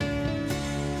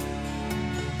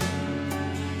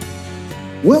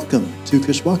Welcome to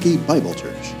Kishwaukee Bible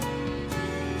Church.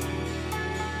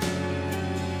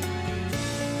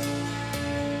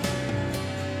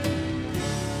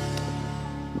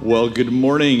 Well, good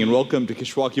morning and welcome to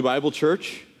Kishwaukee Bible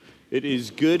Church. It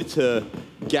is good to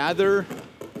gather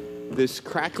this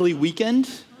crackly weekend.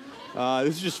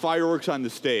 This is just fireworks on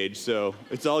the stage, so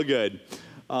it's all good.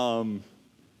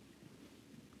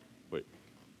 Wait,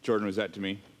 Jordan, was that to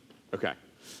me? Okay.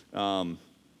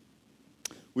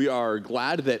 We are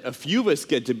glad that a few of us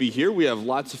get to be here. We have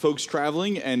lots of folks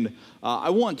traveling, and I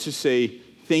want to say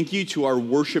thank you to our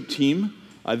worship team.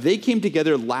 They came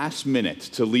together last minute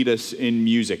to lead us in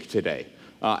music today.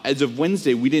 As of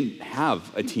Wednesday, we didn't have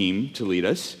a team to lead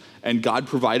us, and God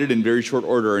provided in very short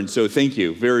order, and so thank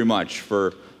you very much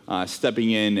for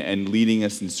stepping in and leading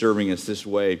us and serving us this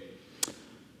way.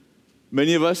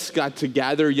 Many of us got to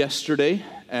gather yesterday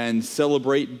and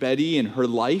celebrate Betty and her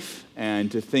life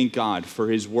and to thank God for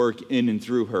his work in and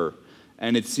through her.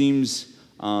 And it seems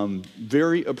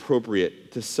very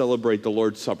appropriate to celebrate the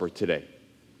Lord's Supper today.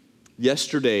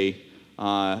 Yesterday,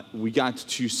 we got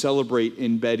to celebrate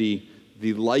in Betty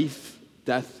the life,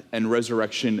 death, and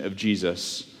resurrection of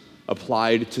Jesus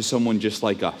applied to someone just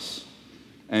like us.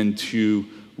 And to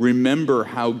remember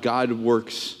how God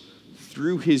works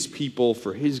through his people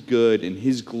for his good and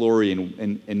his glory.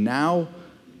 And now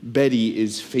Betty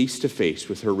is face to face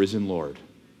with her risen Lord.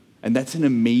 And that's an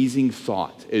amazing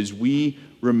thought as we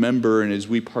remember and as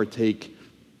we partake.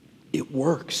 It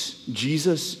works.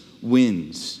 Jesus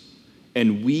wins.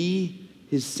 And we,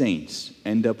 his saints,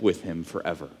 end up with him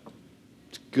forever.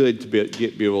 It's good to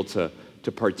be able to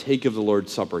partake of the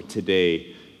Lord's Supper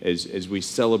today as we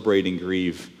celebrate and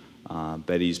grieve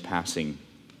Betty's passing.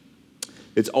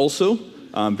 It's also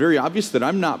very obvious that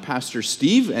I'm not Pastor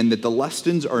Steve and that the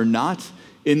Lestons are not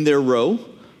in their row.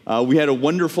 We had a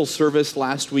wonderful service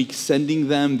last week sending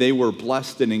them. They were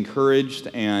blessed and encouraged,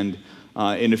 and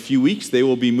in a few weeks they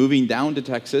will be moving down to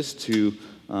Texas to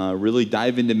really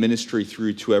dive into ministry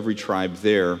through to every tribe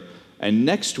there. And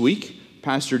next week,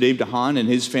 Pastor Dave DeHaan and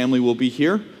his family will be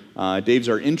here. Dave's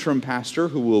our interim pastor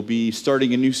who will be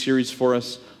starting a new series for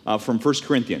us from 1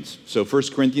 Corinthians. So 1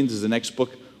 Corinthians is the next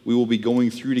book we will be going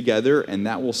through together, and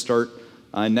that will start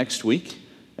next week.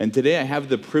 And today I have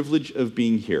the privilege of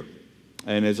being here.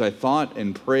 And as I thought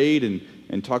and prayed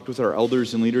and talked with our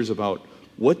elders and leaders about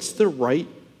what's the right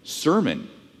sermon,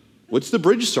 what's the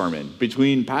bridge sermon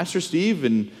between Pastor Steve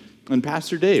and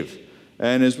Pastor Dave?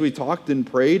 And as we talked and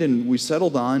prayed and we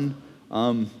settled on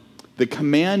the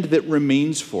command that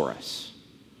remains for us.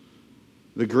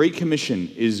 The Great Commission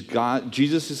is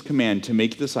Jesus' command to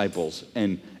make disciples,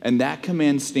 and that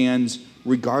command stands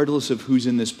regardless of who's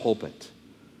in this pulpit.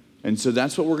 And so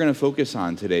that's what we're going to focus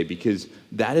on today, because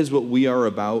that is what we are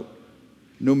about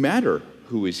no matter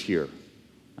who is here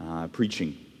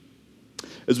preaching.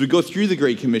 As we go through the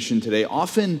Great Commission today,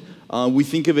 often we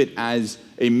think of it as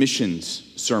a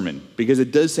missions sermon, because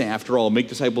it does say, after all, make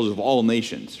disciples of all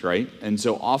nations, right? And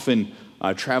so often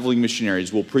traveling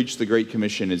missionaries will preach the Great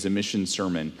Commission as a mission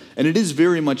sermon. And it is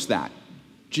very much that.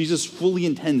 Jesus fully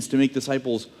intends to make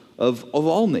disciples of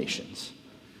all nations.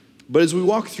 But as we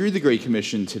walk through the Great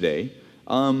Commission today,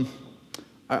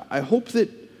 I hope that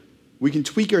we can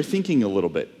tweak our thinking a little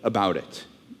bit about it.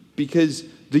 Because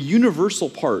the universal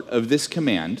part of this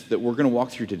command that we're going to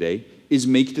walk through today is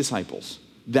make disciples.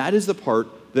 That is the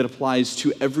part that applies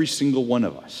to every single one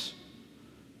of us.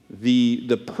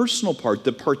 The personal part,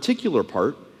 the particular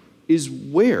part, is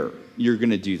where you're going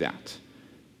to do that.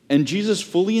 And Jesus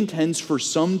fully intends for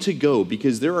some to go,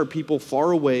 because there are people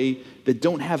far away that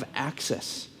don't have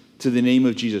access to the name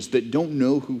of Jesus, that don't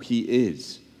know who he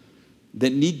is,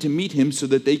 that need to meet him so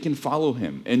that they can follow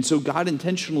him. And so God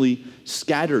intentionally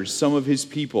scatters some of his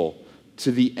people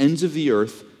to the ends of the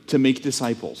earth to make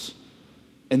disciples.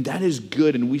 And that is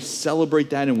good, and we celebrate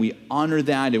that, and we honor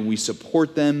that, and we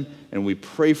support them, and we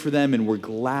pray for them, and we're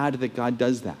glad that God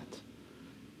does that.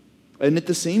 And at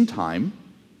the same time,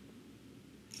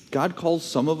 God calls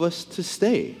some of us to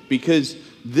stay, because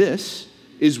this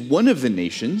is one of the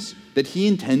nations that he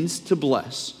intends to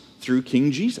bless through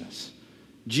King Jesus.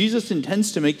 Jesus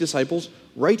intends to make disciples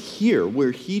right here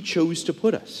where he chose to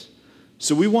put us.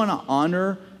 So we want to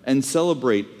honor and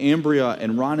celebrate Ambria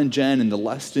and Ron and Jen and the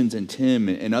Lestons and Tim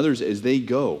and others as they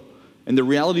go. And the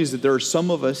reality is that there are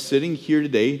some of us sitting here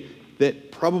today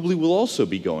that probably will also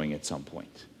be going at some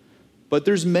point. But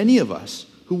there's many of us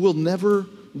who will never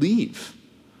leave.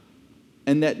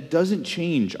 And that doesn't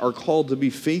change our call to be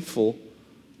faithful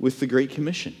with the Great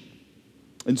Commission.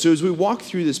 And so as we walk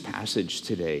through this passage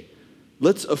today,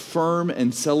 let's affirm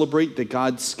and celebrate that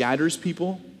God scatters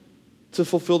people to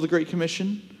fulfill the Great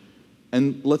Commission.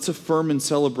 And let's affirm and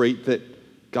celebrate that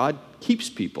God keeps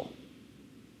people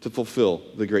to fulfill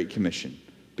the Great Commission,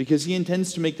 because he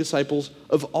intends to make disciples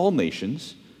of all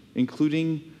nations,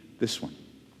 including this one.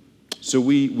 So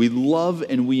we love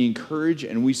and we encourage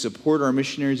and we support our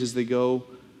missionaries as they go,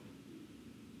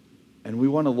 and we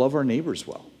want to love our neighbors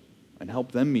well and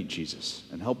help them meet Jesus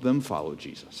and help them follow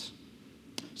Jesus.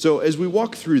 So as we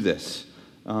walk through this,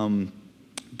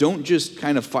 don't just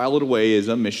kind of file it away as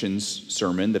a missions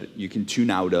sermon that you can tune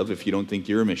out of if you don't think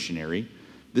you're a missionary.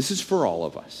 This is for all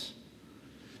of us.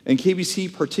 And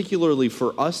KBC, particularly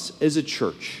for us as a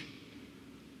church,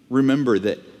 remember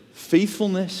that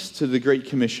faithfulness to the Great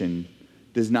Commission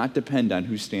does not depend on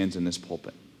who stands in this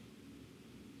pulpit.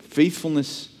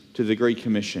 Faithfulness to the Great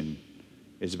Commission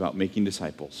is about making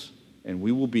disciples, and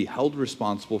we will be held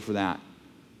responsible for that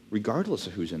regardless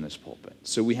of who's in this pulpit.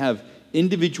 So we have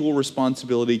individual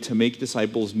responsibility to make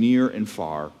disciples near and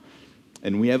far,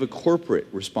 and we have a corporate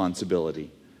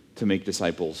responsibility to make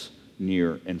disciples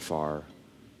near and far.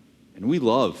 And we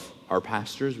love our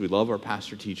pastors, we love our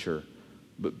pastor teacher,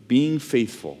 but being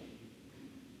faithful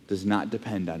does not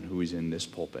depend on who is in this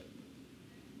pulpit.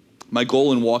 My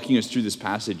goal in walking us through this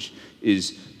passage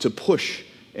is to push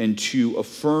and to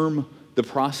affirm the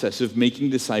process of making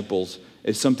disciples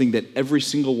as something that every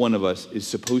single one of us is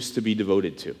supposed to be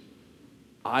devoted to.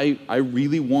 I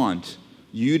really want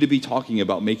you to be talking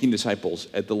about making disciples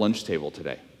at the lunch table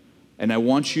today. And I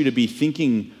want you to be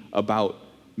thinking about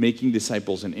making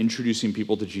disciples and introducing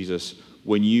people to Jesus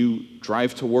when you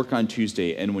drive to work on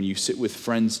Tuesday, and when you sit with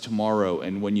friends tomorrow,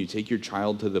 and when you take your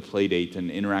child to the play date and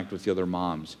interact with the other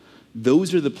moms.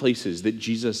 Those are the places that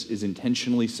Jesus is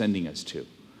intentionally sending us to.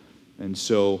 And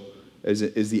so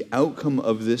as the outcome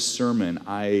of this sermon,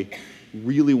 I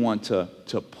really want to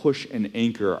push and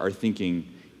anchor our thinking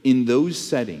in those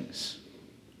settings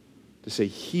to say,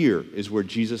 here is where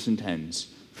Jesus intends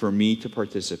for me to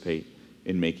participate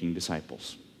in making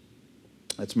disciples.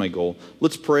 That's my goal.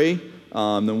 Let's pray,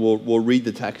 then we'll read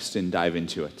the text and dive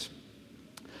into it.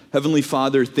 Heavenly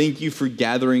Father, thank you for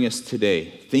gathering us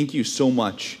today. Thank you so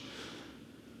much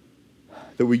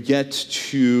that we get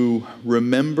to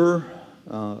remember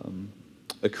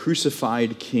a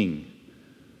crucified king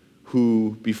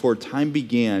who, before time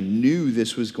began, knew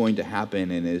this was going to happen,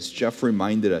 and as Jeff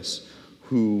reminded us,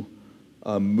 who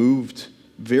moved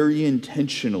very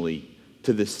intentionally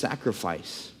to the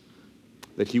sacrifice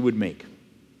that he would make.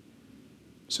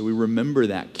 So we remember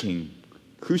that king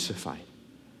crucified.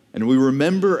 And we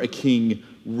remember a king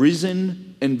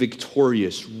risen and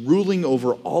victorious, ruling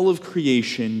over all of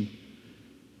creation,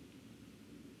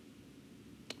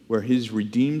 where his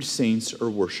redeemed saints are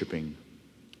worshiping.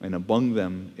 And among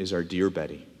them is our dear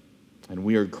Betty. And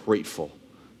we are grateful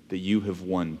that you have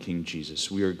won, King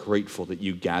Jesus. We are grateful that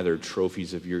you gathered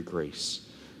trophies of your grace.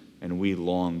 And we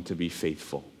long to be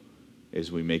faithful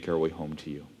as we make our way home to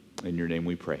you. In your name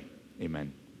we pray.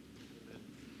 Amen.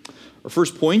 Our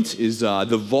first point is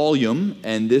the volume,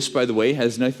 and this, by the way,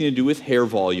 has nothing to do with hair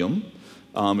volume.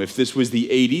 If this was the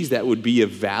 80s, that would be a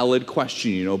valid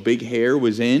question. You know, big hair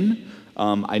was in.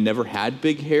 I never had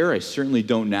big hair. I certainly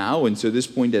don't now, and so this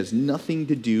point has nothing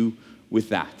to do with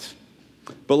that.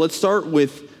 But let's start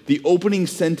with the opening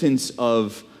sentence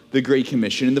of the Great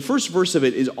Commission. And the first verse of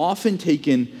it is often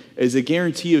taken as a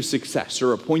guarantee of success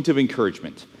or a point of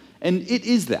encouragement. And it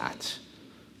is that.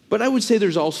 But I would say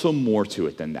there's also more to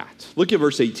it than that. Look at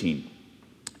verse 18.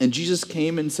 And Jesus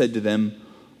came and said to them,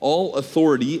 all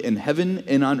authority in heaven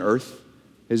and on earth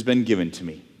has been given to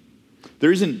me.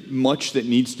 There isn't much that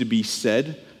needs to be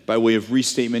said by way of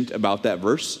restatement about that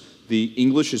verse. The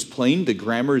English is plain, the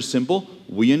grammar is simple.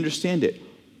 We understand it.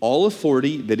 All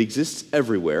authority that exists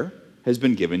everywhere has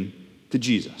been given to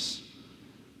Jesus.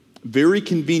 Very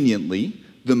conveniently,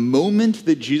 the moment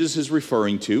that Jesus is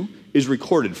referring to is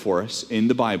recorded for us in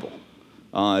the Bible.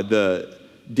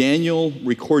 Daniel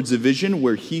records a vision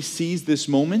where he sees this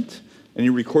moment, and he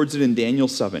records it in Daniel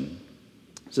 7.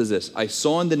 It says this, I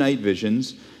saw in the night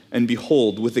visions, and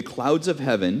behold, with the clouds of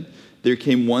heaven, there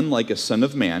came one like a son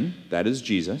of man, that is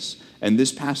Jesus. And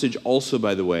this passage also,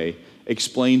 by the way,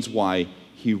 explains why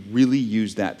he really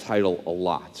used that title a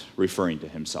lot, referring to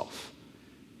himself.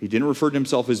 He didn't refer to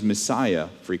himself as Messiah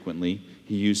frequently.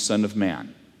 He used Son of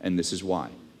Man, and this is why.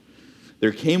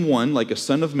 There came one like a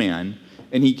son of man,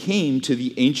 and he came to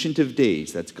the Ancient of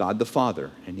Days, that's God the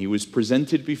Father, and he was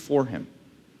presented before him.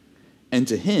 And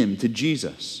to him, to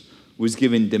Jesus, was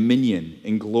given dominion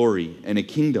and glory and a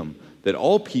kingdom that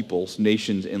all peoples,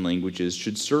 nations, and languages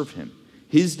should serve him.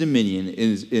 His dominion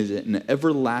is an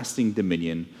everlasting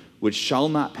dominion which shall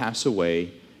not pass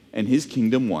away, and his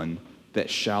kingdom one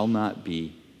that shall not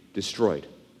be destroyed.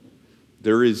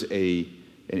 There is an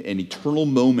eternal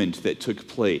moment that took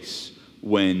place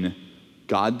when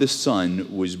God the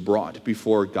Son was brought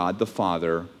before God the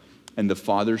Father, and the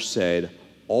Father said,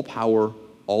 all power,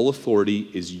 all authority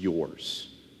is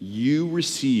yours. You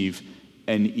receive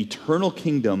an eternal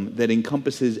kingdom that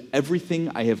encompasses everything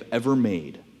I have ever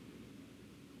made.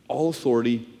 All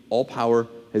authority, all power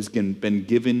has been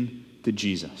given to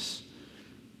Jesus.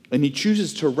 And he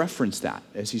chooses to reference that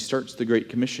as he starts the Great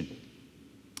Commission.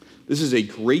 This is a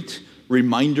great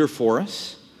reminder for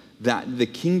us that the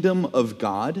kingdom of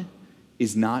God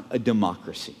is not a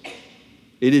democracy.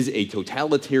 It is a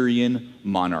totalitarian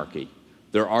monarchy.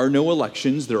 There are no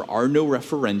elections, there are no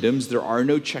referendums, there are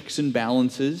no checks and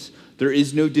balances, there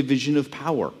is no division of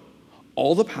power.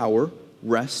 All the power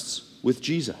rests with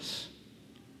Jesus.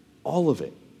 All of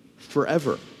it,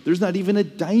 forever. There's not even a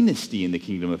dynasty in the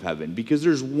kingdom of heaven because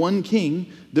there's one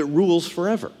king that rules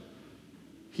forever.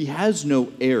 He has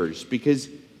no heirs because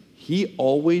he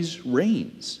always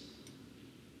reigns.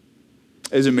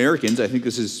 As Americans, I think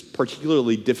this is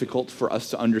particularly difficult for us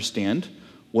to understand.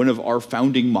 One of our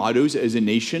founding mottos as a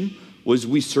nation was,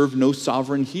 we serve no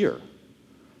sovereign here.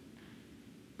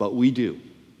 But we do.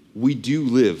 We do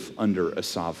live under a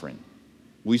sovereign.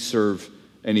 We serve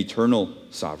an eternal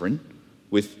sovereign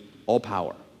with all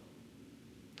power.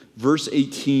 Verse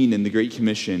 18 in the Great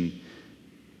Commission,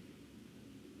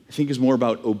 I think, is more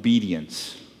about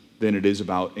obedience than it is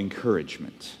about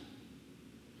encouragement.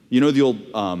 You know the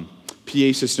old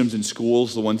PA systems in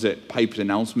schools, the ones that piped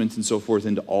announcements and so forth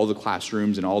into all the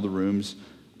classrooms and all the rooms?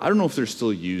 I don't know if they're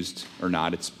still used or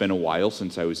not. It's been a while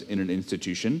since I was in an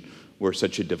institution where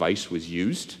such a device was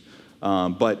used.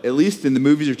 But at least in the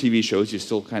movies or TV shows, you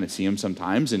still kind of see them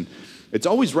sometimes. And it's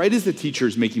always right as the teacher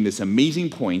is making this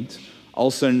amazing point, all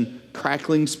of a sudden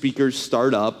crackling speakers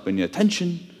start up and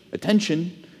attention,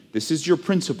 attention, this is your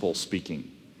principal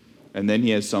speaking. And then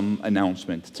he has some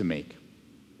announcement to make.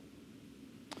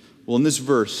 Well, in this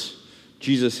verse,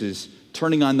 Jesus is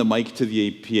turning on the mic to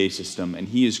the PA system, and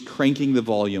he is cranking the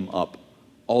volume up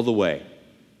all the way.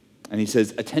 And he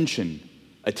says, attention,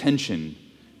 attention,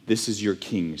 this is your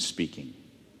king speaking.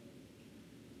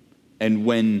 And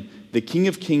when the King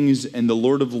of Kings and the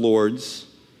Lord of Lords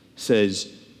says,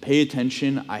 pay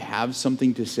attention, I have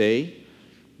something to say,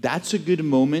 that's a good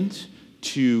moment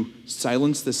to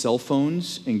silence the cell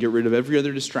phones and get rid of every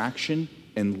other distraction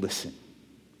and listen.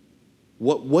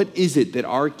 What is it that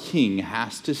our King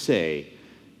has to say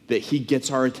that he gets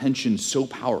our attention so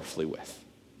powerfully with?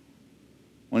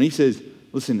 When he says,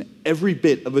 listen, every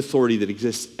bit of authority that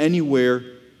exists anywhere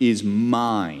is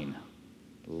mine.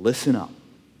 Listen up.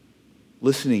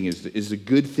 Listening is a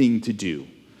good thing to do.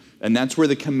 And that's where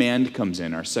the command comes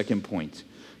in, our second point.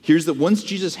 Here's that once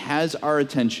Jesus has our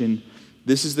attention,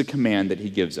 this is the command that he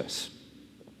gives us.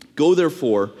 Go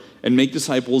therefore and make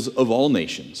disciples of all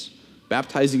nations,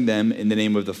 baptizing them in the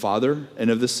name of the Father and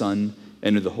of the Son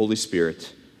and of the Holy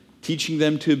Spirit, teaching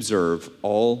them to observe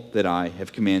all that I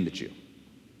have commanded you.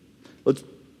 Let's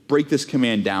break this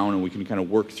command down and we can kind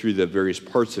of work through the various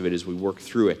parts of it as we work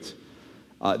through it.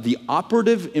 The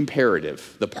operative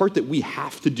imperative, the part that we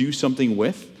have to do something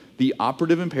with, the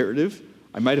operative imperative,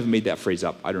 I might have made that phrase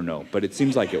up, I don't know, but it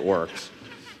seems like it works.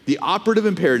 The operative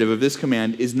imperative of this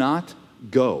command is not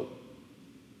go.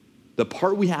 The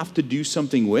part we have to do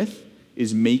something with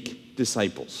is make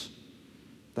disciples.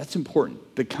 That's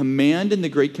important. The command in the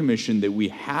Great Commission that we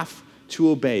have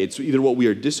to obey, it's either what we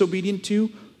are disobedient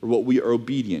to or what we are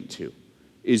obedient to,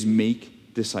 is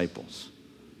make disciples.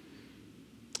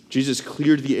 Jesus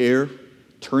cleared the air,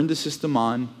 turned the system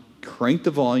on, cranked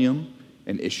the volume,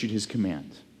 and issued his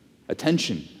command.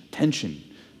 Attention, attention.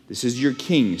 This is your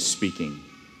king speaking.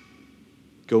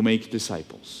 Go make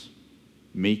disciples.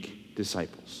 Make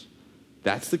disciples.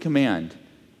 That's the command.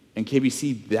 And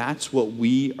KBC, that's what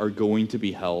we are going to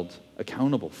be held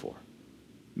accountable for.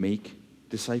 Make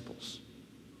disciples.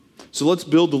 So let's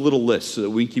build a little list so that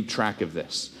we can keep track of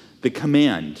this. The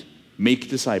command, make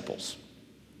disciples.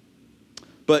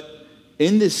 But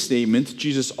in this statement,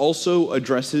 Jesus also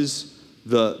addresses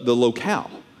the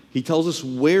locale. He tells us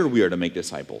where we are to make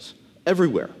disciples.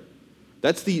 Everywhere.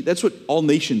 That's what all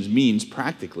nations means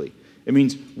practically. It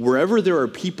means wherever there are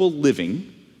people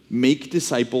living, make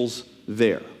disciples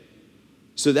there.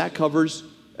 So that covers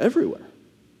everywhere.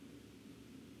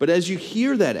 But as you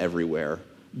hear that everywhere,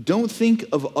 don't think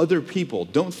of other people.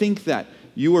 Don't think that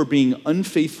you are being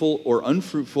unfaithful or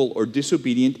unfruitful or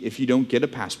disobedient if you don't get a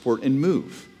passport and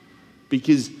move.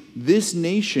 Because this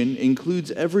nation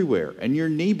includes everywhere, and your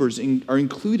neighbors are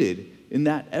included in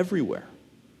that everywhere.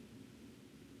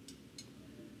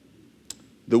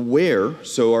 The where,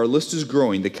 so our list is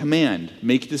growing. The command,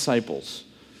 make disciples.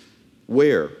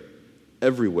 Where?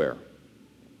 Everywhere.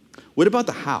 What about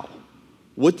the how?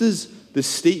 What does the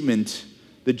statement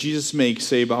that Jesus makes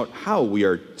say about how we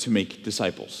are to make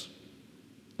disciples?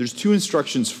 There's two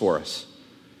instructions for us.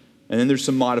 And then there's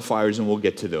some modifiers, and we'll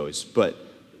get to those. But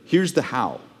here's the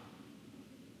how.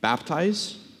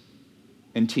 Baptize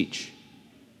and teach.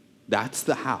 That's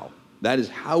the how. That is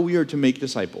how we are to make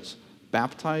disciples.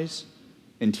 Baptize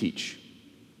and teach.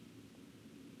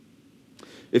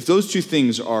 If those two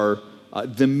things are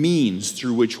the means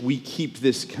through which we keep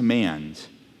this command,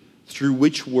 through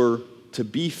which we're to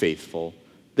be faithful,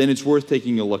 then it's worth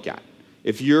taking a look at.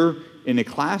 If you're in a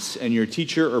class and your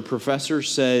teacher or professor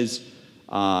says,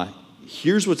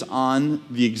 here's what's on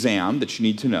the exam that you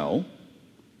need to know,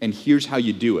 and here's how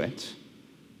you do it,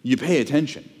 you pay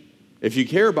attention. If you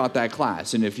care about that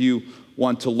class, and if you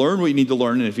want to learn what you need to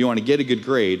learn, and if you want to get a good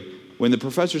grade, when the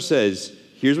professor says,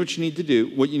 here's what you need to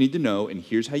do, what you need to know, and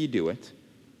here's how you do it,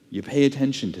 you pay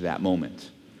attention to that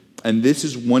moment. And this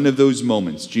is one of those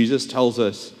moments. Jesus tells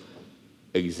us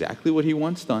exactly what he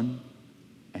wants done,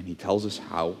 and he tells us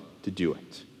how to do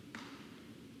it.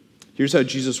 Here's how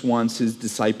Jesus wants his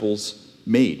disciples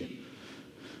made.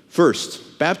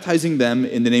 First, baptizing them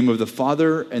in the name of the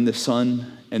Father and the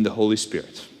Son and the Holy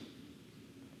Spirit.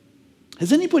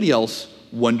 Has anybody else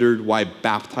wondered why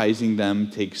baptizing them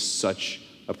takes such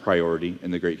a priority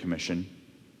in the Great Commission?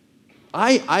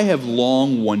 I have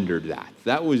long wondered that.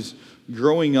 That was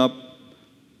growing up.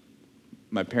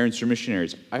 My parents are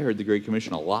missionaries. I heard the Great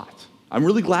Commission a lot. I'm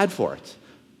really glad for it.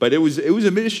 But it was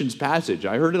a missions passage.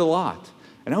 I heard it a lot.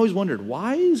 And I always wondered,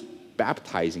 why is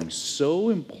baptizing so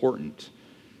important?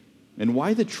 And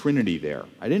why the Trinity there?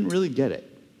 I didn't really get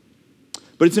it.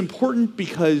 But it's important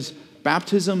because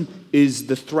baptism is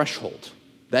the threshold.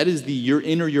 That is the you're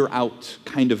in or you're out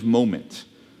kind of moment.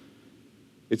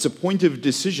 It's a point of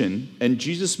decision, and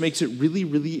Jesus makes it really,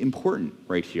 really important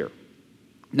right here.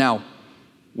 Now,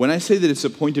 when I say that it's a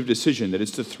point of decision, that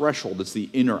it's the threshold, it's the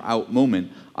in or out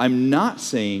moment, I'm not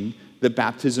saying that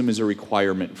baptism is a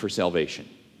requirement for salvation.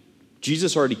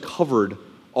 Jesus already covered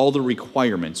all the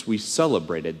requirements. We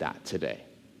celebrated that today.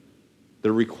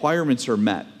 The requirements are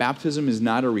met. Baptism is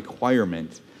not a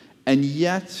requirement, and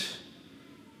yet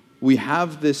we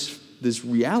have this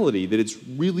reality that it's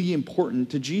really important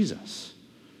to Jesus.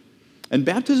 And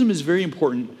baptism is very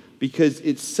important because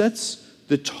it sets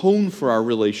the tone for our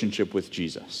relationship with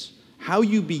Jesus. How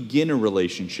you begin a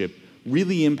relationship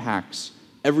really impacts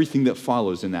everything that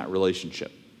follows in that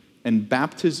relationship. And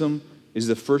baptism is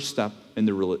the first step in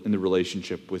the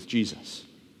relationship with Jesus.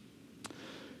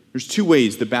 There's two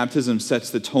ways that baptism sets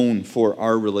the tone for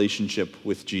our relationship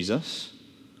with Jesus.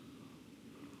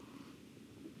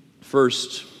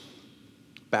 First,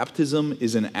 baptism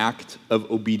is an act of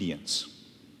obedience.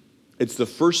 It's the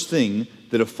first thing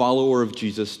that a follower of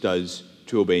Jesus does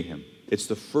to obey him. It's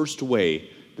the first way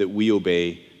that we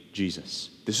obey Jesus.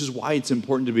 This is why it's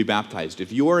important to be baptized.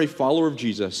 If you are a follower of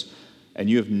Jesus and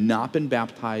you have not been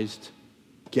baptized,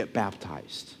 get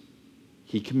baptized.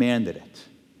 He commanded it.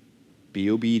 Be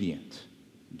obedient.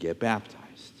 Get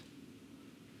baptized.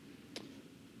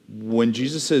 When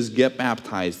Jesus says get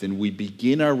baptized and we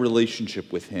begin our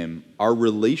relationship with him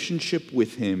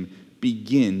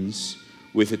begins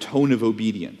with a tone of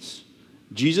obedience.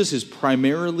 Jesus is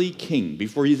primarily king.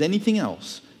 Before he is anything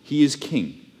else, he is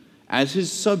king. As his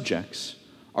subjects,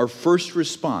 our first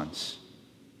response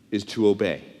is to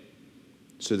obey.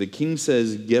 So the king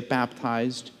says, get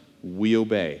baptized, we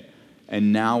obey.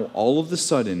 And now, all of a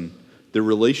sudden, the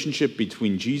relationship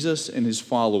between Jesus and his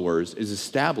followers is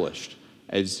established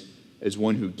as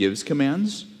one who gives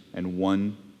commands and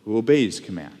one who obeys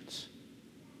commands.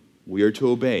 We are to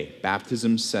obey.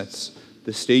 Baptism sets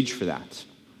the stage for that.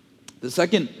 The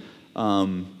second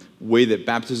way that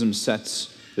baptism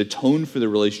sets the tone for the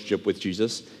relationship with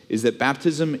Jesus is that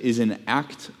baptism is an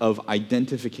act of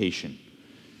identification.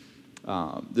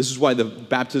 This is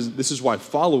why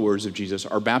followers of Jesus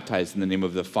are baptized in the name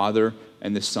of the Father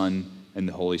and the Son and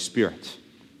the Holy Spirit.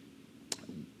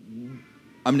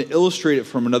 I'm going to illustrate it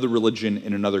from another religion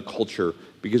in another culture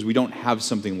because we don't have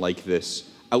something like this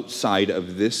outside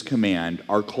of this command.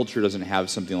 Our culture doesn't have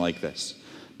something like this.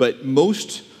 But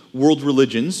most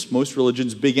religions,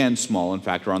 big and small, in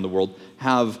fact, around the world,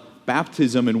 have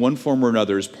baptism in one form or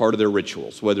another as part of their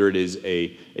rituals, whether it is a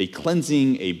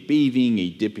cleansing, a bathing, a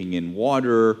dipping in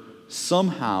water.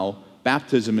 Somehow,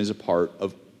 baptism is a part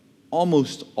of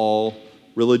almost all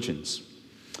religions.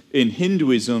 In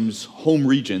Hinduism's home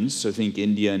regions, so think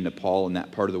India and Nepal and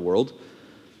that part of the world,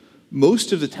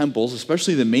 most of the temples,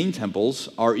 especially the main temples,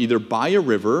 are either by a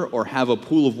river or have a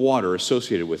pool of water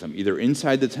associated with them, either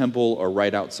inside the temple or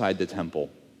right outside the temple.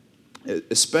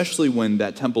 especially when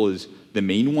that temple is the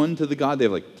main one to the god. They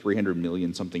have like 300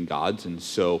 million something gods, and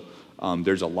so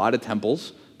there's a lot of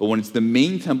temples. But when it's the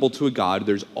main temple to a god,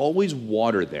 there's always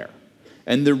water there.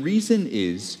 And the reason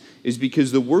is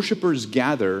because the worshipers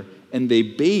gather and they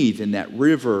bathe in that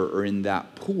river or in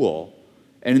that pool.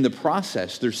 And in the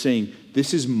process, they're saying,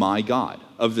 this is my God.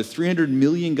 Of the 300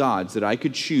 million gods that I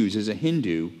could choose as a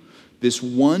Hindu, this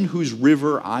one whose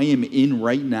river I am in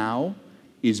right now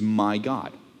is my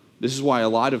God. This is why a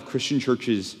lot of Christian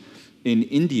churches in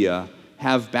India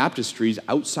have baptistries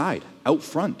outside, out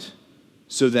front,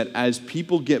 so that as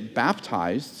people get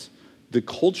baptized, the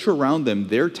culture around them,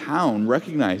 their town,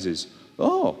 recognizes,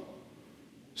 oh,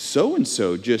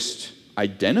 so-and-so just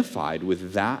identified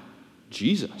with that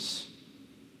Jesus.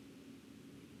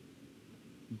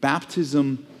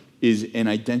 Baptism is an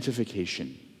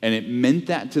identification, and it meant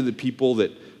that to the people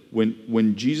that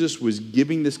when Jesus was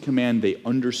giving this command, they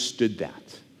understood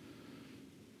that.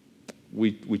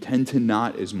 We tend to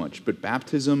not as much, but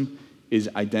baptism is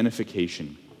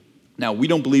identification. Now, we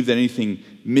don't believe that anything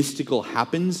mystical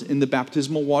happens in the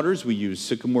baptismal waters. We use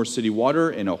Sycamore City water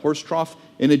in a horse trough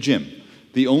in a gym.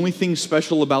 The only thing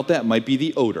special about that might be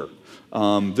the odor.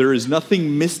 There is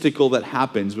nothing mystical that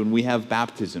happens when we have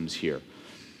baptisms here.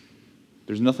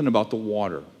 There's nothing about the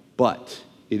water, but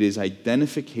it is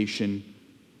identification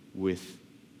with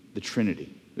the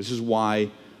Trinity. This is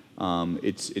why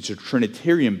it's a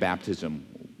Trinitarian baptism.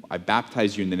 I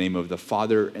baptize you in the name of the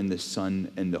Father and the Son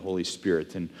and the Holy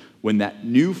Spirit. And when that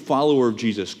new follower of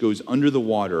Jesus goes under the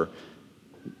water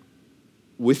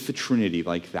with the Trinity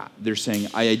like that, they're saying,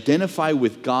 I identify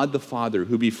with God the Father,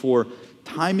 who before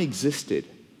time existed,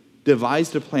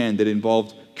 devised a plan that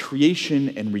involved creation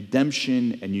and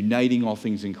redemption and uniting all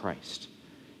things in Christ.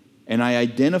 And I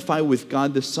identify with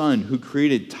God the Son, who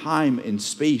created time and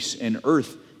space and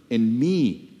earth and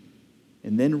me,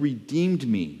 and then redeemed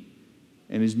me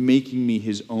and is making me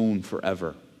his own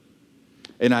forever.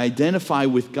 And I identify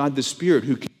with God the Spirit,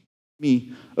 who convicts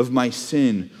me of my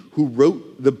sin, who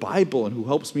wrote the Bible and who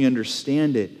helps me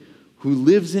understand it, who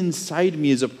lives inside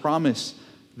me as a promise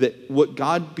that what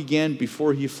God began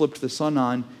before he flipped the sun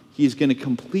on, he is going to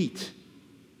complete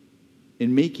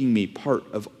in making me part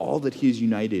of all that he is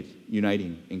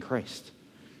uniting in Christ.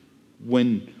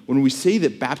 When we say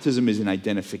that baptism is an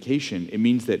identification, it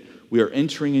means that we are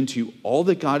entering into all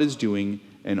that God is doing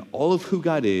and all of who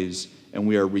God is, and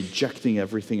we are rejecting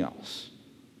everything else.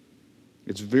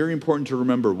 It's very important to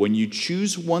remember, when you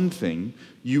choose one thing,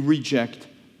 you reject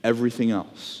everything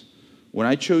else. When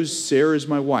I chose Sarah as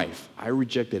my wife, I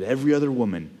rejected every other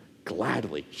woman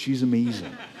gladly. She's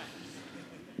amazing.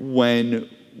 When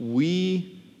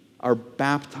we are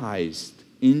baptized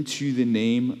into the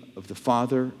name of the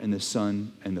Father and the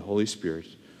Son and the Holy Spirit,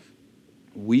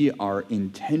 we are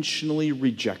intentionally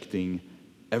rejecting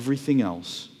everything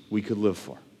else we could live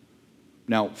for.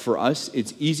 Now, for us,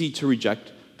 it's easy to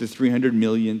reject the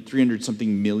 300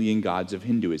 something million gods of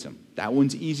Hinduism. That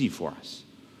one's easy for us.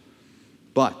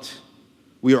 But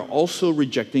we are also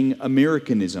rejecting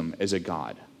Americanism as a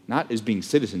god, not as being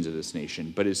citizens of this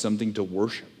nation, but as something to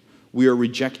worship. We are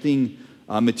rejecting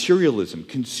materialism,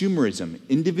 consumerism,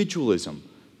 individualism.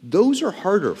 Those are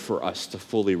harder for us to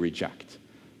fully reject.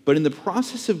 But in the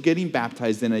process of getting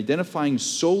baptized and identifying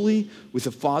solely with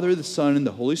the Father, the Son, and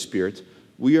the Holy Spirit,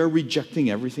 we are rejecting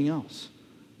everything else.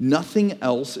 Nothing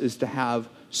else is to have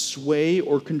sway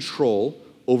or control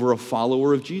over a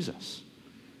follower of Jesus.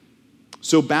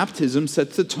 So baptism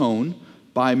sets the tone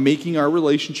by making our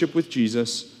relationship with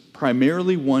Jesus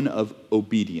primarily one of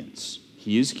obedience.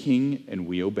 He is king and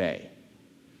we obey.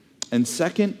 And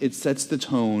second, it sets the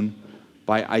tone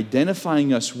by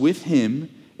identifying us with him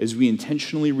as we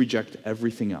intentionally reject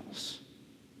everything else.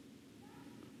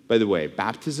 By the way,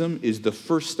 baptism is the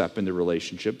first step in the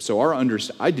relationship. So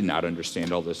I did not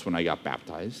understand all this when I got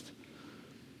baptized.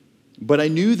 But I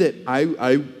knew that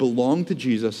I belonged to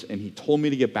Jesus and he told me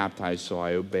to get baptized, so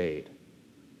I obeyed.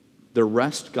 The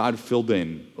rest God filled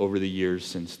in over the years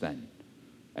since then.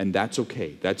 And that's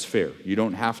okay. That's fair. You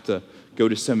don't have to go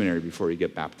to seminary before you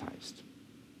get baptized.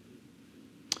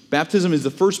 Baptism is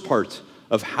the first part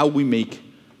of how we make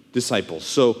disciples.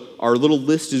 So our little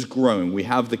list is growing. We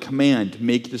have the command to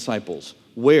make disciples.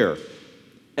 Where?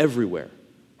 Everywhere.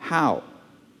 How?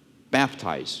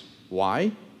 Baptize.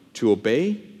 Why? To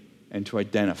obey and to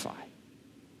identify.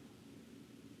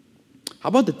 How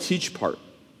about the teach part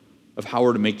of how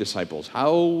we're to make disciples?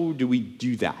 How do we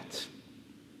do that?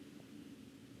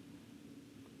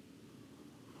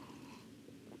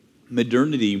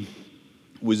 Modernity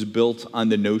was built on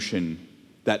the notion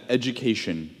that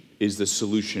education is the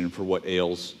solution for what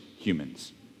ails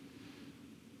humans.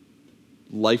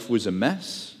 life was a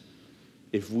mess,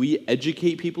 if we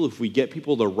educate people, if we get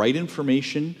people the right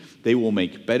information, they will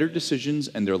make better decisions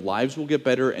and their lives will get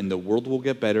better and the world will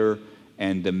get better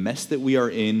and the mess that we are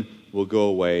in will go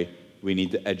away. We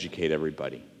need to educate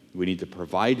everybody. We need to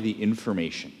provide the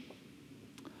information.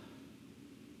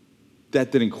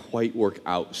 That didn't quite work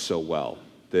out so well,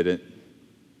 did it?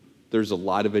 There's a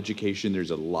lot of education,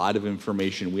 there's a lot of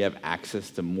information. We have access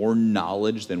to more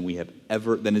knowledge than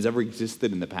has ever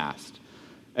existed in the past.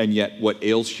 And yet what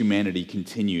ails humanity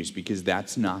continues because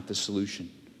that's not the solution.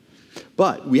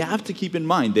 But we have to keep in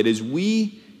mind that as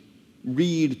we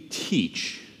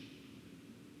teach,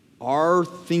 our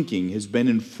thinking has been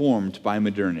informed by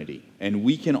modernity. And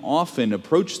we can often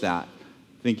approach that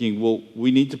thinking, well,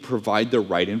 we need to provide the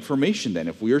right information then.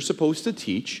 If we are supposed to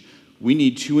teach, we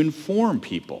need to inform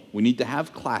people. We need to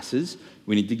have classes.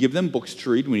 We need to give them books to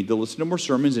read. We need to listen to more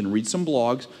sermons and read some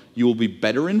blogs. You will be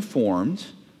better informed,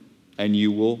 and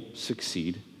you will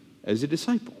succeed as a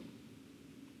disciple.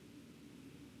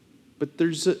 But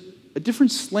there's a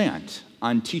different slant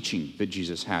on teaching that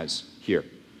Jesus has here.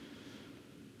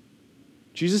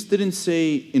 Jesus didn't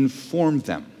say inform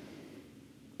them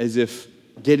as if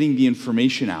getting the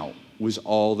information out was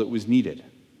all that was needed.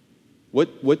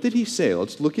 What did he say?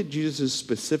 Let's look at Jesus'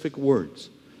 specific words.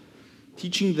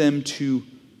 Teaching them to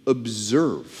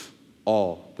observe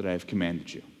all that I have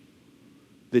commanded you.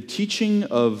 The teaching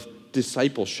of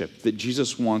discipleship that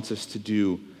Jesus wants us to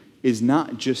do is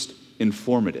not just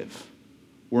informative.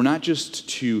 We're not just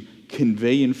to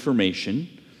convey information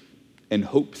and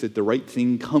hope that the right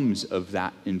thing comes of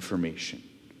that information.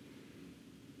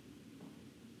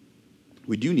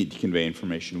 We do need to convey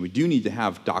information. We do need to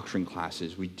have doctrine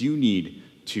classes. We do need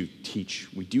to teach.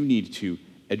 We do need to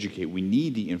educate. We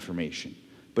need the information.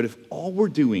 But if all we're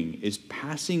doing is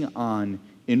passing on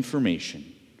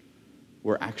information,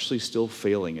 we're actually still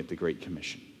failing at the Great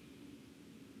Commission.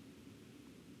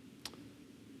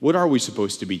 What are we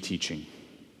supposed to be teaching?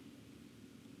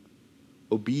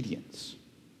 Obedience.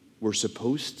 We're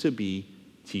supposed to be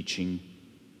teaching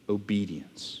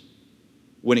obedience.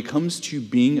 When it comes to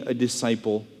being a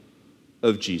disciple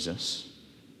of Jesus,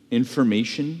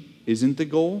 information isn't the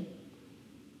goal.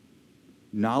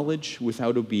 Knowledge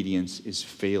without obedience is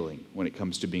failing when it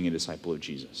comes to being a disciple of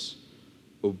Jesus.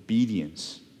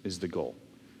 Obedience is the goal.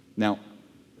 Now,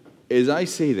 as I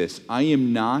say this, I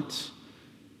am not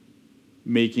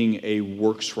making a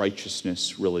works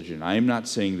righteousness religion. I am not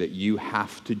saying that you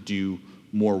have to do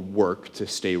more work to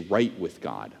stay right with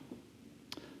God.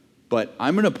 But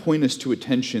I'm going to point us to a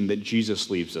tension that Jesus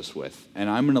leaves us with, and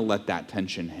I'm going to let that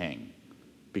tension hang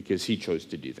because he chose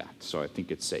to do that, so I think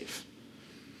it's safe.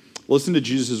 Listen to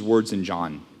Jesus' words in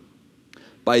John.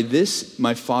 By this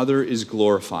my Father is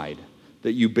glorified,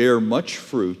 that you bear much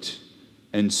fruit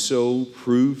and so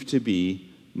prove to be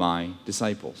my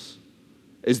disciples.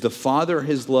 As the Father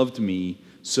has loved me,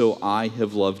 so I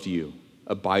have loved you.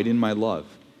 Abide in my love.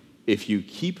 If you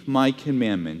keep my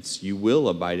commandments, you will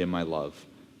abide in my love,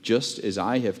 just as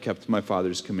I have kept my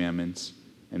Father's commandments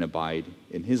and abide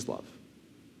in his love.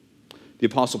 The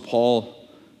Apostle Paul,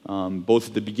 both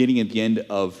at the beginning and the end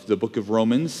of the book of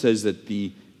Romans, says that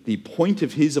the point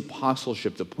of his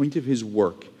apostleship, the point of his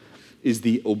work, is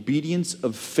the obedience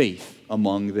of faith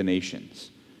among the nations.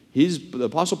 The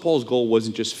Apostle Paul's goal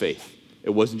wasn't just faith.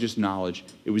 It wasn't just knowledge.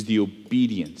 It was the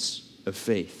obedience of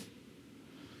faith.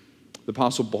 The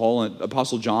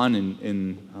Apostle John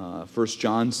in 1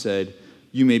 John said,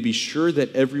 you may be sure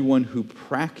that everyone who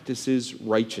practices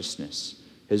righteousness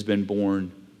has been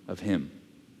born of him.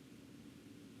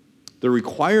 The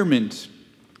requirement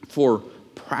for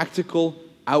practical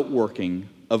outworking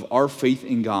of our faith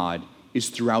in God is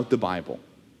throughout the Bible.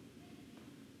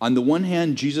 On the one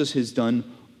hand, Jesus has done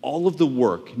all of the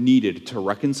work needed to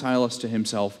reconcile us to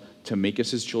himself, to make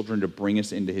us his children, to bring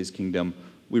us into his kingdom.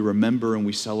 We remember and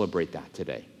we celebrate that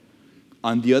today.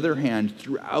 On the other hand,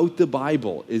 throughout the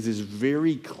Bible is this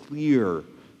very clear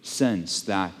sense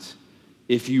that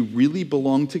if you really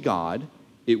belong to God,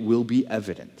 it will be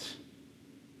evident.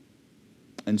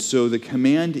 And so the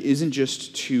command isn't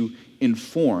just to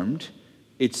inform,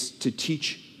 it's to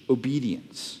teach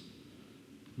obedience.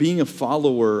 Being a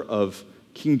follower of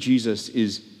King Jesus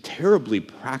is terribly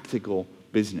practical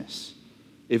business.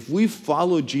 If we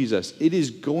follow Jesus, it is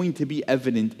going to be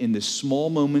evident in the small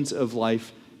moments of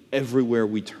life everywhere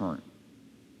we turn.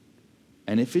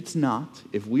 And if it's not,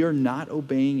 if we are not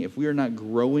obeying, if we are not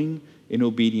growing in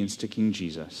obedience to King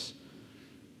Jesus,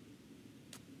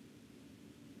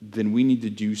 then we need to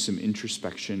do some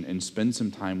introspection and spend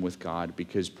some time with God,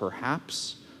 because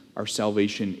perhaps our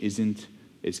salvation isn't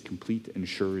as complete and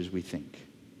sure as we think.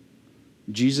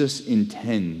 Jesus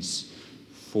intends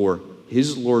for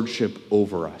his lordship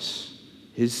over us,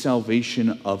 his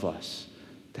salvation of us,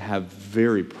 to have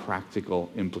very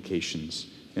practical implications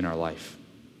in our life.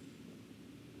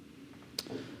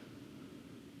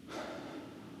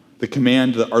 The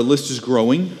command, our list is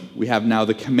growing. We have now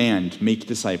the command, make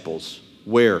disciples.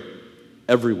 Where?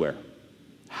 Everywhere.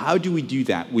 How do we do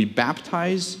that? We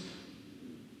baptize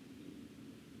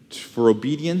for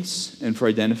obedience and for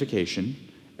identification,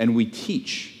 and we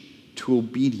teach to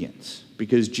obedience,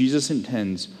 because Jesus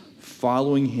intends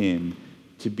following him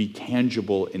to be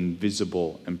tangible and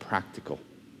visible and practical.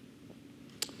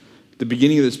 At the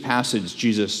beginning of this passage,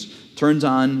 Jesus turns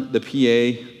on the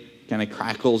PA, kind of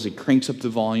crackles, he cranks up the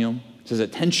volume, says,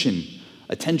 attention,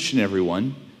 attention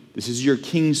everyone, this is your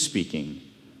king speaking.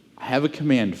 I have a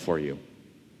command for you.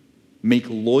 Make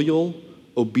loyal,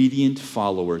 obedient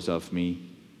followers of me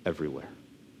everywhere.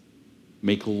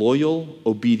 Make loyal,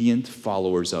 obedient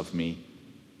followers of me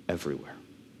everywhere.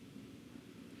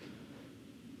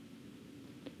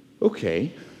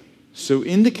 Okay, so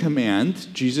in the command,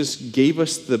 Jesus gave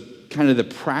us the kind of the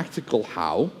practical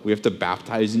how. We have to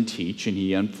baptize and teach, and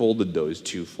he unfolded those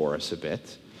two for us a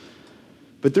bit.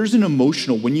 But there's an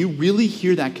emotional, when you really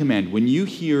hear that command, when you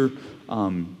hear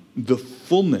the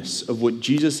fullness of what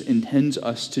Jesus intends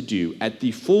us to do at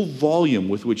the full volume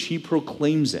with which he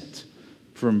proclaims it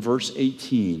from verse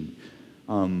 18,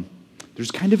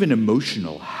 there's kind of an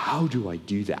emotional, how do I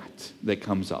do that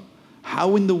comes up.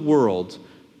 How in the world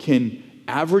can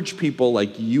average people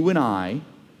like you and I,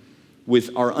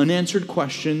 with our unanswered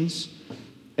questions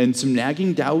and some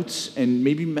nagging doubts and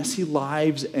maybe messy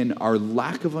lives and our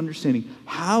lack of understanding,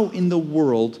 how in the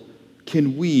world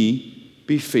can we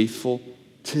be faithful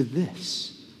to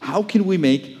this? How can we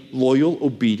make loyal,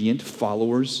 obedient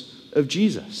followers of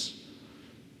Jesus?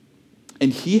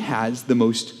 And he has the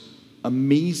most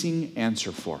amazing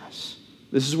answer for us.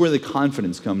 This is where the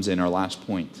confidence comes in, our last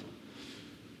point.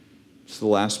 It's the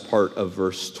last part of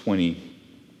verse 20.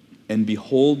 And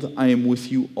behold, I am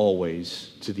with you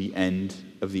always to the end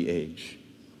of the age.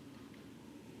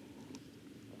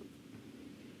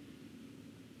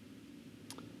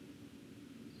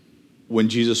 When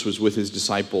Jesus was with his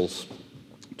disciples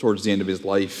towards the end of his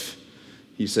life,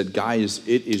 he said, guys,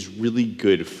 it is really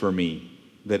good for me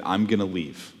that I'm going to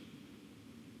leave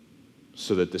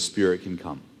so that the Spirit can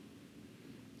come.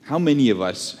 How many of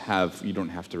us have, you don't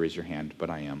have to raise your hand, but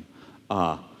I am,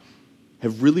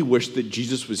 have really wished that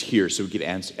Jesus was here so we could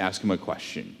ask him a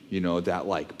question, that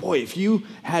like, boy, if you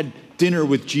had dinner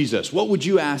with Jesus, what would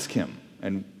you ask him?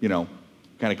 And,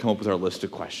 kind of come up with our list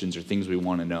of questions or things we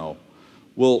want to know.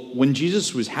 Well, when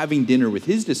Jesus was having dinner with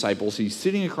his disciples, he's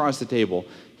sitting across the table,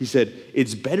 he said,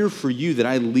 it's better for you that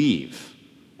I leave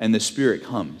and the Spirit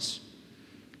comes.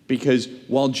 Because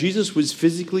while Jesus was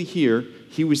physically here,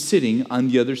 he was sitting on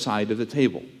the other side of the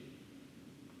table.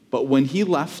 But when he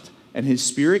left and his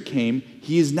Spirit came,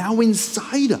 he is now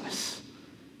inside us.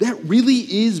 That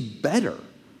really is better.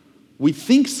 We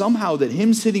think somehow that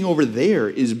him sitting over there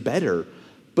is better,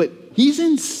 but he's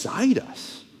inside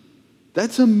us.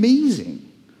 That's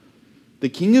amazing. The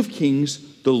King of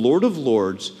Kings, the Lord of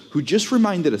Lords, who just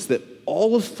reminded us that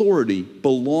all authority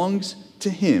belongs to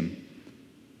him,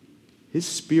 his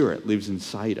Spirit lives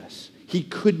inside us. He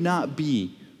could not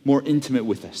be more intimate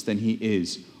with us than he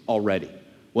is already.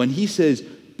 When he says,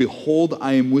 behold,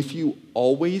 I am with you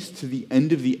always to the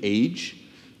end of the age,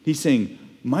 he's saying,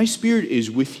 my Spirit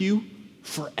is with you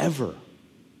forever.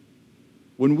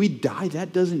 When we die,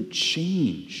 that doesn't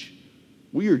change.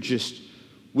 We are just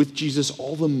with Jesus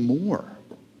all the more.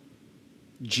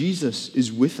 Jesus is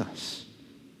with us.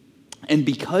 And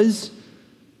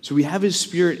so we have his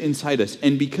Spirit inside us,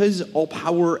 and because all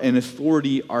power and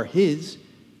authority are his,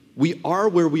 we are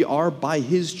where we are by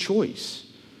his choice.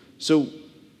 So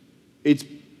it's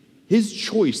his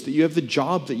choice that you have the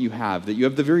job that you have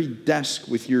the very desk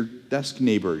with your desk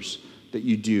neighbors that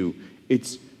you do.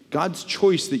 It's God's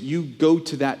choice that you go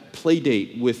to that play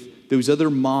date with those other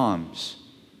moms.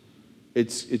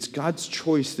 It's God's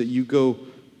choice that you go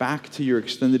back to your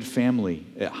extended family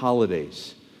at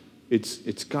holidays.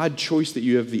 It's God's choice that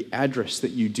you have the address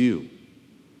that you do.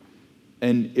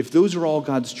 And if those are all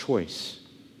God's choice,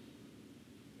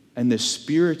 and the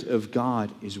Spirit of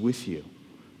God is with you,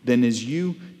 then as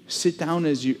you sit down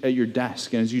at your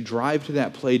desk, and as you drive to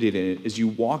that play date, and as you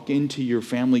walk into your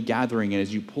family gathering, and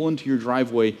as you pull into your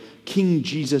driveway, King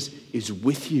Jesus is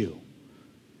with you.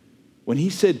 When he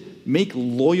said, make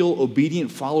loyal,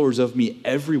 obedient followers of me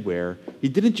everywhere, he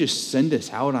didn't just send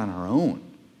us out on our own.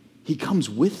 He comes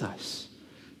with us.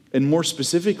 And more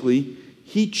specifically,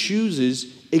 he chooses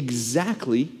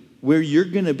exactly where you're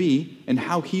going to be and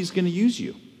how he's going to use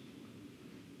you.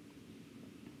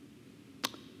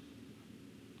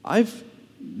 I've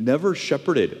never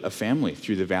shepherded a family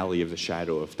through the valley of the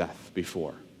shadow of death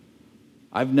before.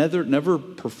 I've never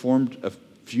performed a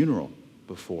funeral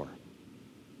before.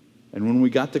 And when we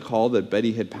got the call that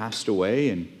Betty had passed away,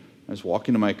 and I was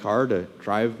walking to my car to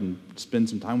drive and spend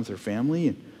some time with her family,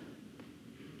 and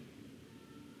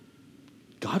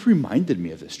God reminded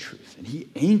me of this truth, and he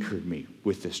anchored me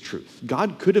with this truth.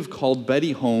 God could have called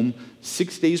Betty home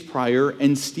 6 days prior,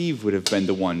 and Steve would have been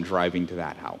the one driving to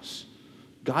that house.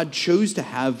 God chose to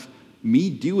have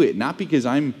me do it, not because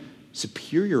I'm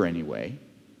superior anyway.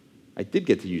 I did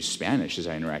get to use Spanish as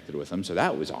I interacted with him, so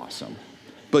that was awesome.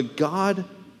 But God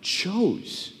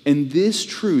chose, and this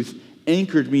truth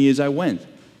anchored me as I went.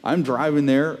 I'm driving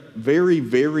there very,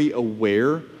 very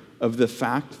aware of the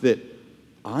fact that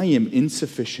I am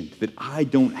insufficient, that I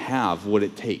don't have what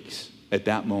it takes at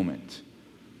that moment.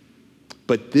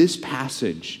 But this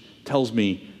passage tells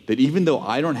me that even though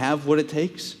I don't have what it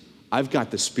takes, I've got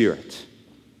the Spirit,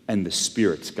 and the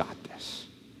Spirit's got this.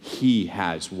 He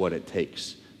has what it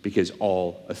takes because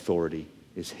all authority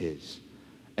is his.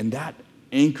 And that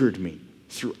anchored me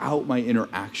throughout my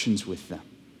interactions with them.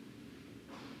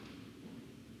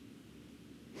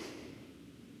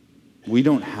 We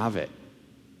don't have it.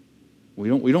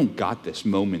 We don't got this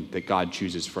moment that God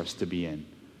chooses for us to be in,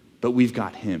 but we've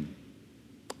got him,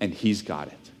 and he's got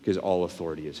it because all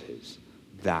authority is his.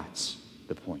 That's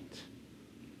the point.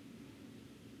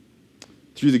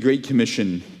 Through the Great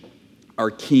Commission, our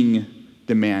King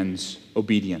demands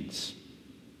obedience.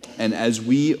 And as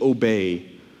we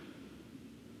obey,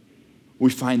 we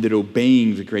find that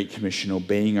obeying the Great Commission,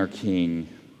 obeying our King,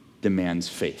 demands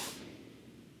faith.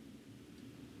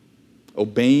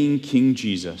 Obeying King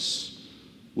Jesus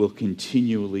will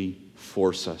continually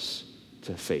force us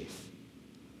to faith.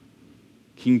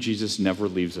 King Jesus never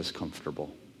leaves us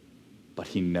comfortable, but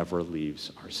he never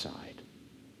leaves our side.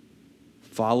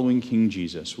 Following King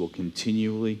Jesus will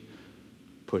continually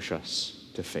push us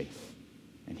to faith,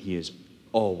 and he is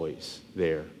always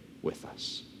there with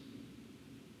us.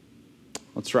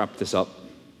 Let's wrap this up.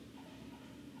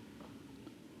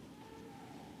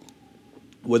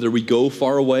 Whether we go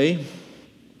far away,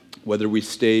 whether we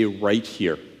stay right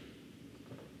here,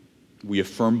 we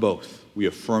affirm both. We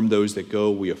affirm those that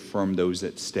go, we affirm those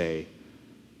that stay.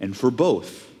 And for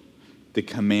both, the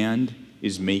command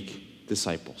is make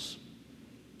disciples.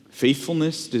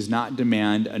 Faithfulness does not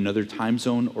demand another time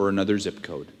zone or another zip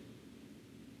code.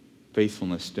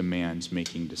 Faithfulness demands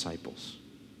making disciples.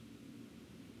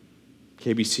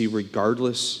 KBC,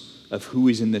 regardless of who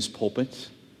is in this pulpit,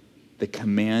 the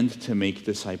command to make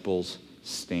disciples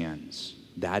stands.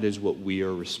 That is what we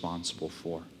are responsible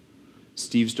for.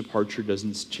 Steve's departure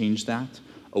doesn't change that.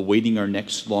 Awaiting our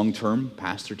next long-term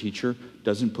pastor teacher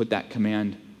doesn't put that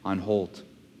command on hold.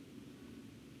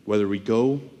 Whether we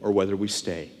go or whether we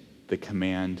stay, the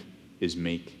command is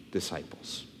make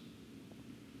disciples.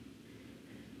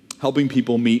 Helping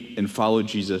people meet and follow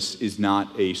Jesus is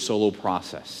not a solo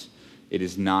process. It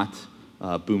is not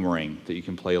a boomerang that you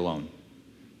can play alone.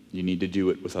 You need to do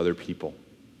it with other people.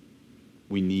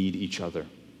 We need each other.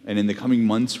 And in the coming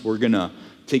months, we're going to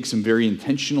take some very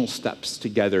intentional steps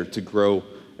together to grow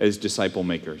as disciple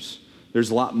makers. There's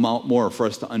a lot more for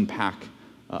us to unpack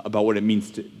about what it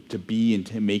means to be and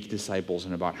to make disciples,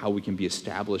 and about how we can be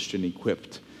established and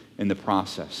equipped in the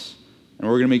process. And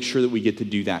we're going to make sure that we get to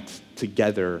do that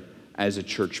together as a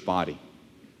church body.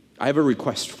 I have a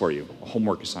request for you, a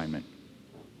homework assignment.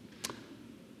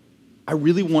 I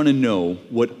really want to know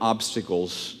what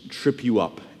obstacles trip you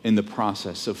up in the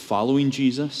process of following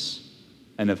Jesus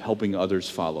and of helping others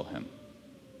follow him.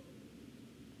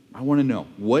 I want to know,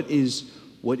 what is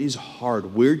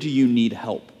hard? Where do you need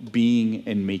help being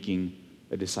and making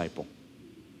a disciple?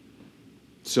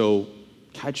 So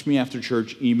catch me after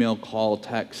church, email, call,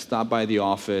 text, stop by the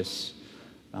office.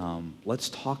 Let's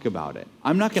talk about it.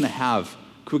 I'm not going to have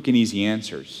quick and easy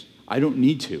answers. I don't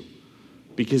need to,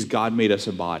 because God made us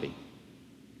a body.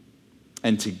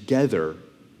 And together,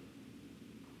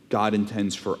 God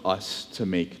intends for us to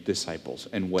make disciples.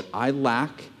 And what I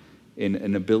lack in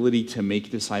an ability to make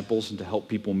disciples and to help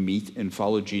people meet and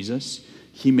follow Jesus,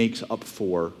 he makes up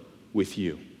for with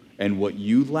you. And what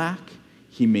you lack,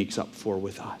 he makes up for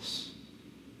with us.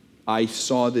 I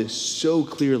saw this so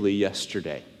clearly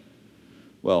yesterday.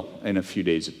 Well, and a few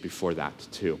days before that,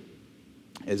 too.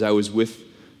 As I was with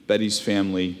Betty's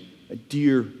family, a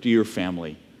dear, dear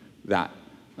family that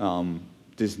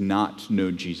does not know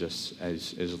Jesus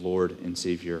as Lord and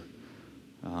Savior.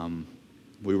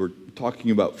 We were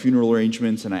talking about funeral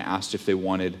arrangements, and I asked if they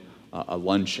wanted a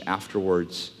lunch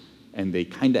afterwards, and they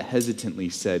kind of hesitantly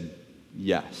said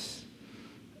yes.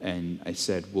 And I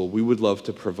said, well, we would love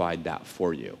to provide that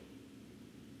for you.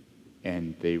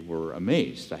 And they were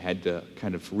amazed. I had to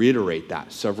kind of reiterate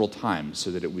that several times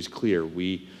so that it was clear.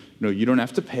 No, you don't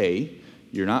have to pay.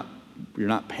 You're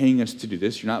not paying us to do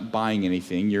this. You're not buying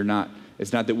anything.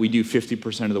 It's not that we do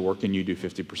 50% of the work and you do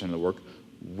 50% of the work.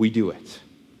 We do it.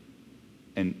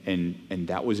 And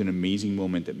that was an amazing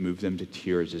moment that moved them to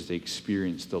tears as they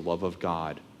experienced the love of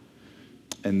God.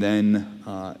 And then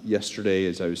yesterday,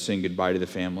 as I was saying goodbye to the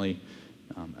family,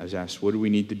 I was asked, what do we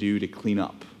need to do to clean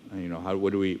up?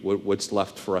 What's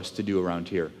left for us to do around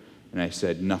here? And I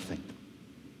said, nothing.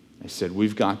 I said,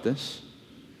 we've got this.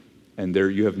 And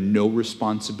you have no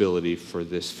responsibility for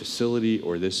this facility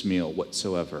or this meal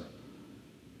whatsoever.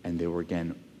 And they were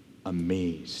again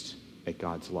amazed at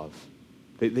God's love.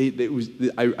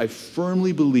 I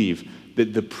firmly believe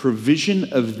that the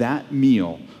provision of that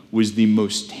meal was the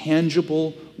most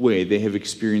tangible way they have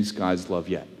experienced God's love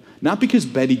yet. Not because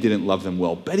Betty didn't love them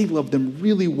well. Betty loved them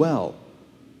really well.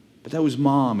 But that was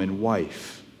mom and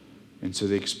wife. And so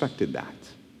they expected that.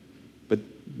 But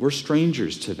we're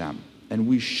strangers to them. And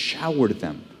we showered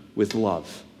them with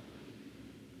love.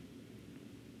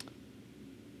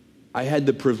 I had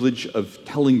the privilege of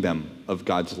telling them of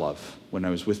God's love when I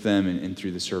was with them and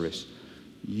through the service.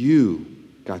 You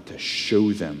got to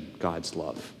show them God's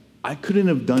love. I couldn't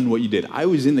have done what you did. I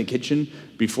was in the kitchen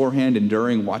beforehand and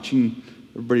during, watching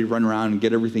everybody run around and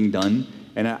get everything done.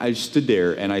 And I stood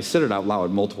there and I said it out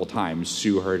loud multiple times.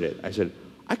 Sue heard it. I said,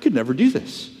 I could never do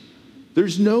this.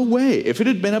 There's no way. If it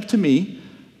had been up to me,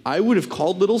 I would have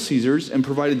called Little Caesars and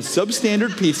provided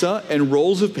substandard pizza and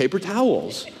rolls of paper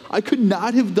towels. I could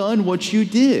not have done what you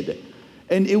did.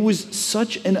 And it was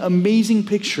such an amazing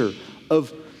picture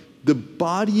of the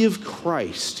body of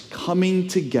Christ coming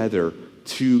together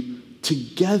to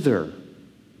together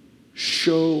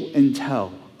show and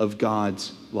tell of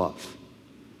God's love.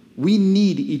 We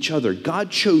need each other.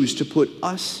 God chose to put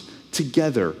us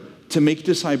together to make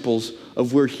disciples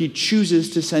of where he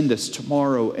chooses to send us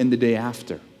tomorrow and the day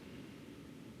after.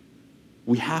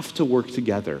 We have to work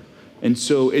together. And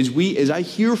so as I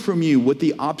hear from you what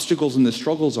the obstacles and the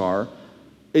struggles are,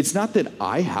 it's not that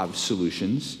I have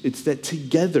solutions. It's that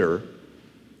together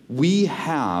we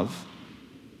have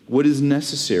what is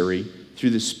necessary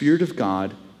through the Spirit of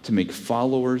God to make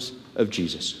followers of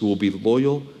Jesus who will be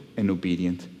loyal and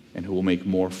obedient and who will make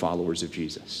more followers of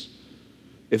Jesus.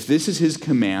 If this is his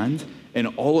command and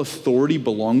all authority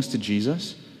belongs to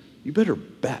Jesus, you better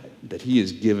bet that he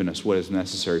has given us what is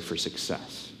necessary for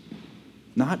success.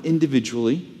 Not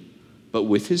individually, but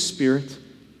with his Spirit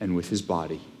and with his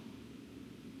body.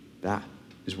 That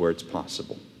is where it's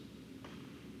possible.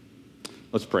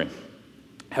 Let's pray.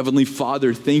 Heavenly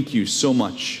Father, thank you so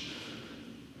much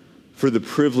for the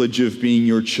privilege of being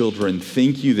your children.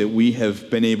 Thank you that we have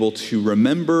been able to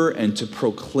remember and to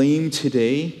proclaim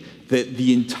today that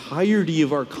the entirety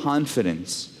of our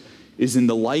confidence is in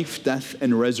the life, death,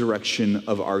 and resurrection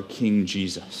of our King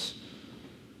Jesus.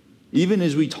 Even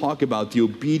as we talk about the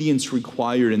obedience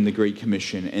required in the Great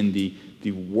Commission and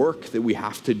the work that we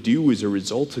have to do as a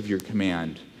result of your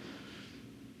command,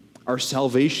 our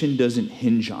salvation doesn't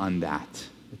hinge on that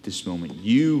at this moment.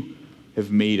 You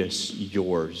have made us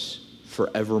yours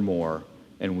forevermore,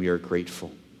 and we are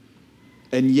grateful.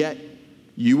 And yet,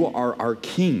 you are our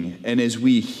King, and as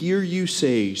we hear you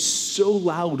say so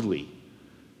loudly,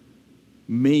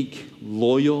 make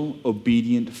loyal,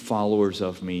 obedient followers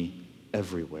of me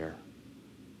everywhere.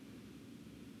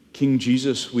 King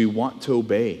Jesus, we want to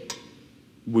obey.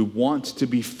 We want to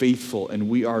be faithful, and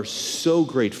we are so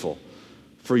grateful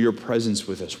for your presence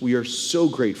with us. We are so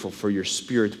grateful for your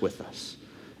Spirit with us.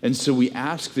 And so we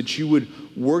ask that you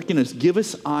would work in us. Give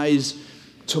us eyes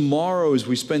tomorrow as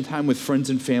we spend time with friends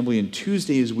and family, and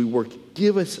Tuesday as we work.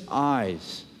 Give us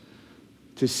eyes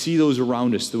to see those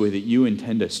around us the way that you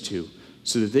intend us to,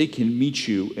 so that they can meet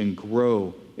you and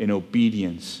grow in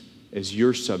obedience as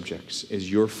your subjects, as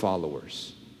your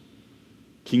followers.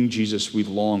 King Jesus, we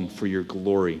long for your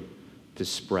glory to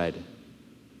spread.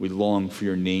 We long for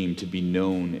your name to be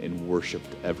known and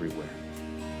worshiped everywhere.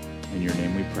 In your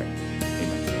name we pray.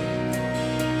 Amen.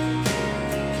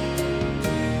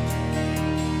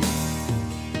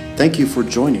 Thank you for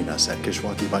joining us at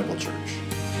Kishwaukee Bible Church.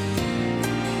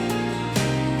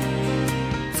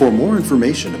 For more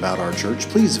information about our church,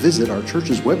 please visit our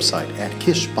church's website at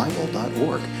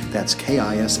kishbible.org. That's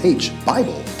KISH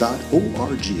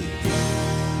Bible.org.